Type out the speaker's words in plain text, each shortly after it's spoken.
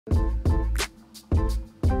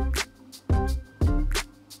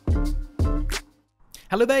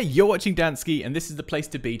Hello there, you're watching Dansky, and this is the place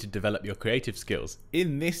to be to develop your creative skills.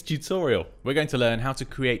 In this tutorial, we're going to learn how to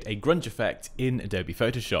create a grunge effect in Adobe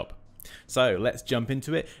Photoshop. So let's jump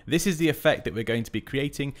into it. This is the effect that we're going to be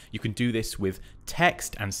creating. You can do this with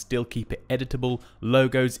text and still keep it editable,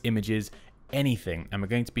 logos, images, anything. And we're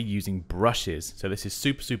going to be using brushes. So this is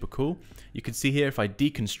super cool. You can see here, if I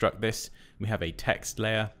deconstruct this, we have a text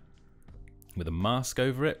layer with a mask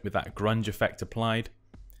over it with that grunge effect applied.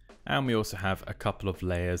 And we also have a couple of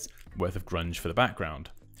layers worth of grunge for the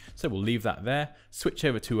background. So we'll leave that there, switch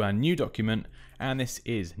over to our new document, and this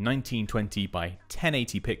is 1920 by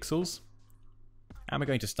 1080 pixels. And we're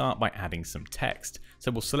going to start by adding some text.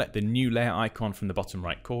 So we'll select the new layer icon from the bottom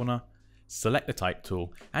right corner, select the type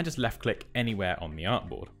tool, and just left click anywhere on the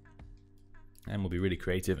artboard. And we'll be really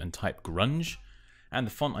creative and type grunge. And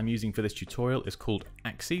the font I'm using for this tutorial is called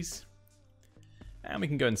Axes. And we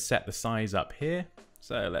can go and set the size up here.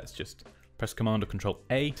 So let's just press Command or Control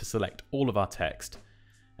A to select all of our text,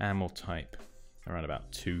 and we'll type around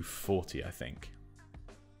about 240, I think.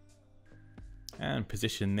 And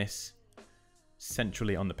position this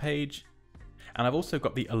centrally on the page. And I've also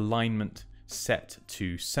got the alignment set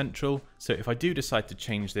to central, so if I do decide to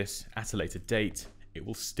change this at a later date, it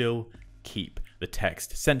will still keep the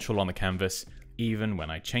text central on the canvas even when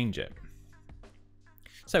I change it.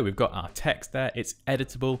 So we've got our text there, it's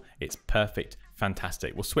editable, it's perfect,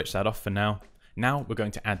 fantastic. We'll switch that off for now. Now we're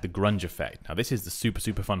going to add the grunge effect. Now this is the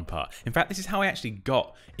super fun part. In fact, this is how I actually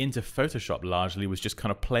got into Photoshop largely, was just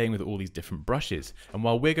kind of playing with all these different brushes. And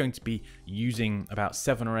while we're going to be using about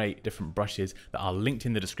 7 or 8 different brushes that are linked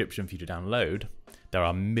in the description for you to download, there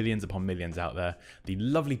are millions upon millions out there. The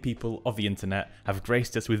lovely people of the internet have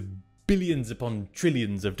graced us with billions upon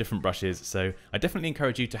trillions of different brushes, so I definitely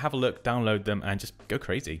encourage you to have a look, download them, and just go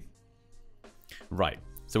crazy. Right,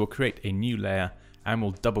 so we'll create a new layer, and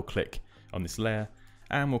we'll double click on this layer,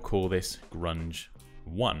 and we'll call this Grunge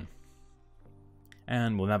 1.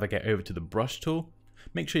 And we'll navigate over to the brush tool.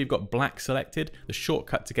 Make sure you've got black selected. The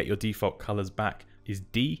shortcut to get your default colors back is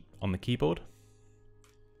D on the keyboard.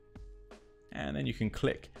 And then you can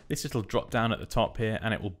click this little drop down at the top here,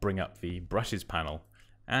 and it will bring up the brushes panel.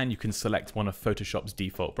 And you can select one of Photoshop's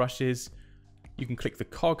default brushes. You can click the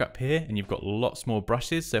cog up here and you've got lots more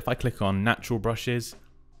brushes. So if I click on natural brushes,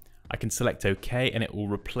 I can select OK and it will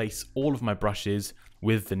replace all of my brushes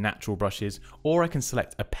with the natural brushes, or I can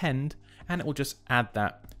select append and it will just add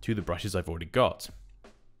that to the brushes I've already got.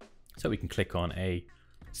 So we can click on a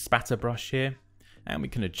spatter brush here and we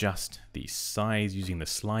can adjust the size using the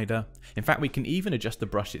slider. In fact, we can even adjust the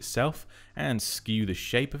brush itself and skew the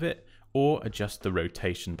shape of it, or adjust the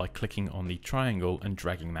rotation by clicking on the triangle and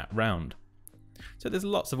dragging that round. So there's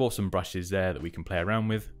lots of awesome brushes there that we can play around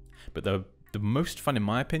with, but the most fun in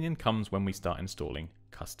my opinion comes when we start installing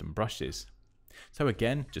custom brushes. So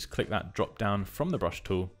again, just click that drop down from the brush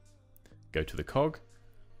tool, go to the cog,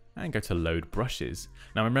 and go to load brushes.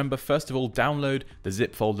 Now remember, first of all, download the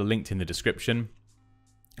zip folder linked in the description,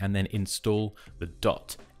 and then install the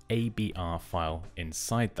 .abr file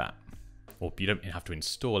inside that. Or you don't have to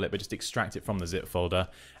install it, but just extract it from the zip folder.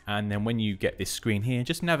 And then when you get this screen here,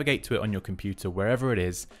 just navigate to it on your computer, wherever it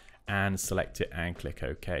is, and select it and click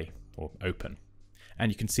OK or open.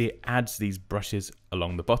 And you can see it adds these brushes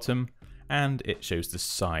along the bottom, and it shows the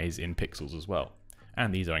size in pixels as well.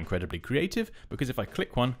 And these are incredibly creative, because if I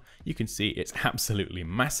click one, you can see it's absolutely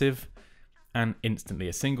massive, and instantly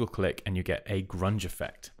a single click and you get a grunge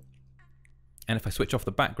effect. And if I switch off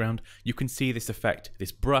the background, you can see this effect,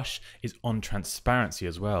 this brush is on transparency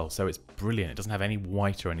as well. So it's brilliant. It doesn't have any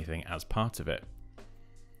white or anything as part of it.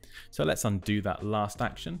 So let's undo that last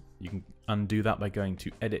action. You can undo that by going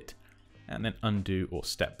to Edit and then Undo or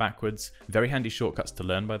Step Backwards. Very handy shortcuts to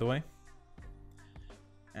learn, by the way.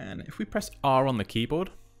 And if we press R on the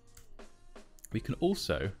keyboard, we can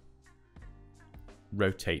also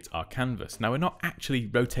rotate our canvas. Now we're not actually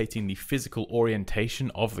rotating the physical orientation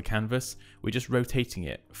of the canvas, we're just rotating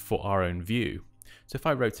it for our own view. So if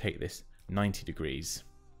I rotate this 90 degrees,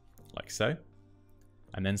 like so,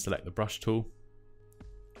 and then select the brush tool,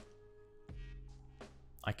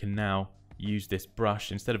 I can now use this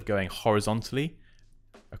brush, instead of going horizontally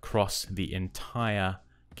across the entire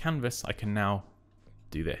canvas, I can now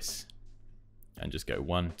do this and just go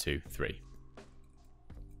 1, 2, 3.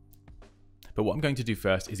 But what I'm going to do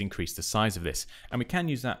first is increase the size of this. And we can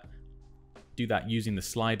do that using the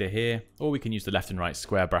slider here, or we can use the left and right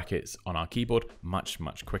square brackets on our keyboard much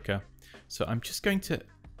quicker. So I'm just going to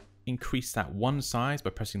increase that one size by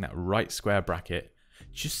pressing that right square bracket,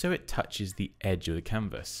 just so it touches the edge of the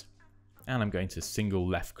canvas. And I'm going to single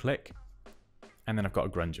left click, and then I've got a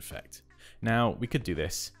grunge effect. Now we could do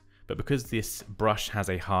this, but because this brush has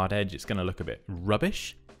a hard edge, it's going to look a bit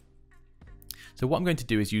rubbish. So what I'm going to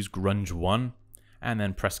do is use Grunge 1 and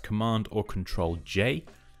then press Command or Control J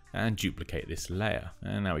and duplicate this layer.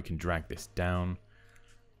 And now we can drag this down,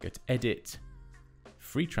 go to Edit,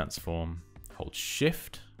 Free Transform, hold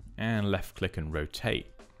Shift and left click and rotate.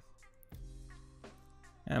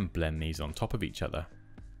 And blend these on top of each other.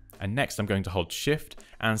 And next I'm going to hold Shift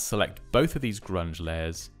and select both of these grunge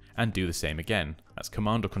layers and do the same again. That's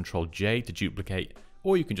Command or Control J to duplicate,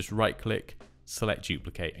 or you can just right click, select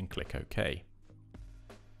duplicate and click OK.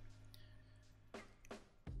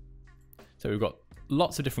 So we've got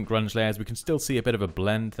lots of different grunge layers. We can still see a bit of a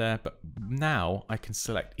blend there, but now I can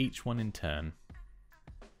select each one in turn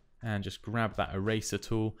and just grab that eraser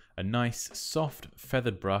tool. A nice soft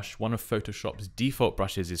feathered brush, one of Photoshop's default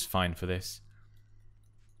brushes is fine for this.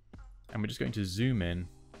 And we're just going to zoom in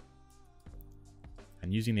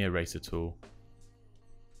and using the eraser tool,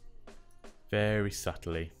 very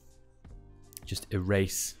subtly, just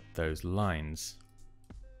erase those lines.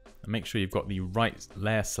 And make sure you've got the right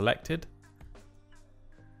layer selected.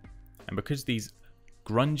 And because these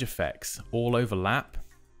grunge effects all overlap,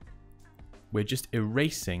 we're just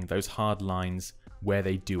erasing those hard lines where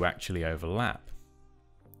they do actually overlap.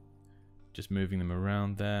 Just moving them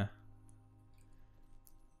around there.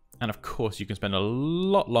 And of course you can spend a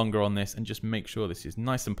lot longer on this and just make sure this is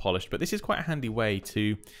nice and polished. But this is quite a handy way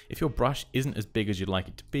to, if your brush isn't as big as you'd like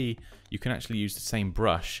it to be, you can actually use the same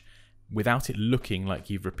brush without it looking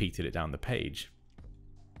like you've repeated it down the page.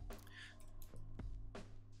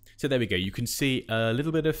 So there we go. You can see a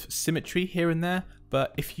little bit of symmetry here and there,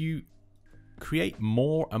 but if you create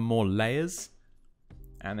more and more layers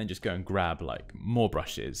and then just go and grab like more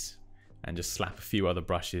brushes and just slap a few other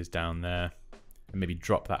brushes down there and maybe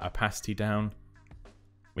drop that opacity down.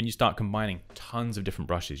 When you start combining tons of different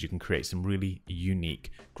brushes, you can create some really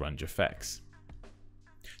unique grunge effects.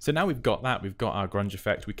 So now we've got that, we've got our grunge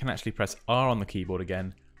effect, we can actually press R on the keyboard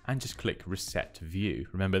again and just click Reset View.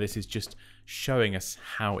 Remember, this is just showing us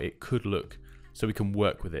how it could look so we can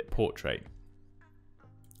work with it portrait.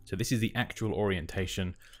 So this is the actual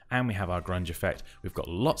orientation and we have our grunge effect. We've got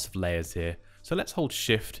lots of layers here. So let's hold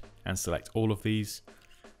Shift and select all of these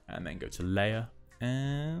and then go to Layer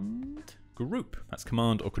and Group. That's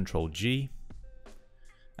Command or Control G.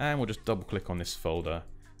 And we'll just double click on this folder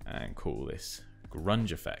and call this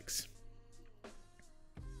Grunge Effects.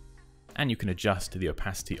 And you can adjust the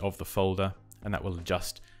opacity of the folder and that will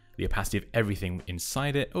adjust the opacity of everything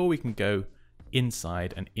inside it, or we can go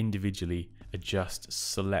inside and individually adjust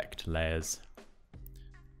select layers.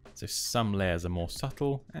 So some layers are more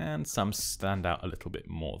subtle and some stand out a little bit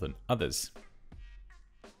more than others.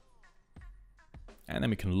 And then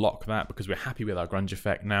we can lock that because we're happy with our grunge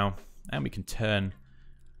effect now, and we can turn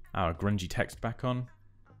our grungy text back on.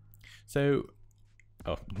 So,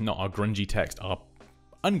 oh, not our grungy text, our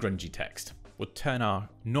ungrungy text. We'll turn our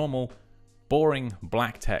normal, boring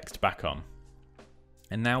black text back on.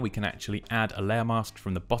 And now we can actually add a layer mask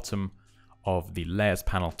from the bottom of the layers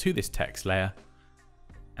panel to this text layer.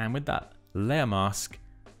 And with that layer mask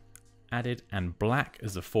added and black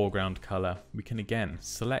as the foreground color, we can again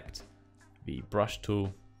select the brush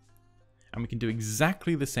tool and we can do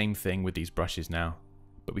exactly the same thing with these brushes now,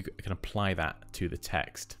 but we can apply that to the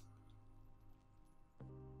text.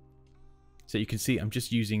 So you can see I'm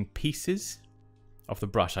just using pieces of the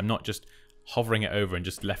brush. I'm not just hovering it over and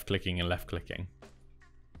just left clicking and left clicking.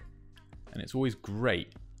 And it's always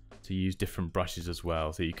great to use different brushes as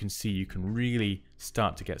well. So you can see you can really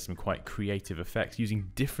start to get some quite creative effects using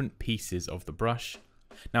different pieces of the brush.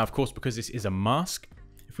 Now, of course, because this is a mask,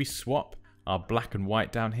 if we swap our black and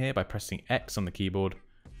white down here by pressing X on the keyboard,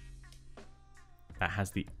 that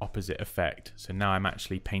has the opposite effect. So now I'm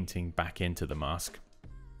actually painting back into the mask.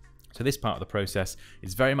 So this part of the process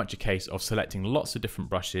is very much a case of selecting lots of different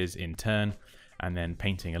brushes in turn and then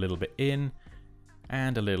painting a little bit in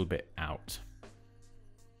and a little bit out.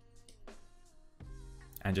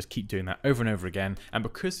 And just keep doing that over and over again. And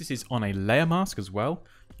because this is on a layer mask as well,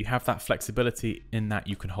 you have that flexibility in that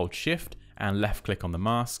you can hold Shift and left click on the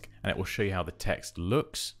mask and it will show you how the text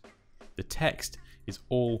looks. The text is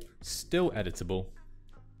all still editable.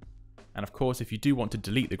 And of course, if you do want to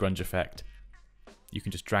delete the grunge effect, you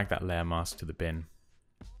can just drag that layer mask to the bin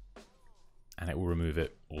and it will remove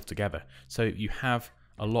it altogether. So you have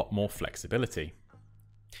a lot more flexibility.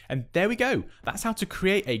 And there we go. That's how to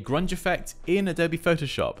create a grunge effect in Adobe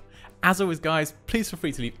Photoshop. As always, guys, please feel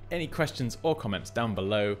free to leave any questions or comments down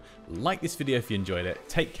below. Like this video if you enjoyed it.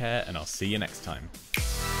 Take care, and I'll see you next time.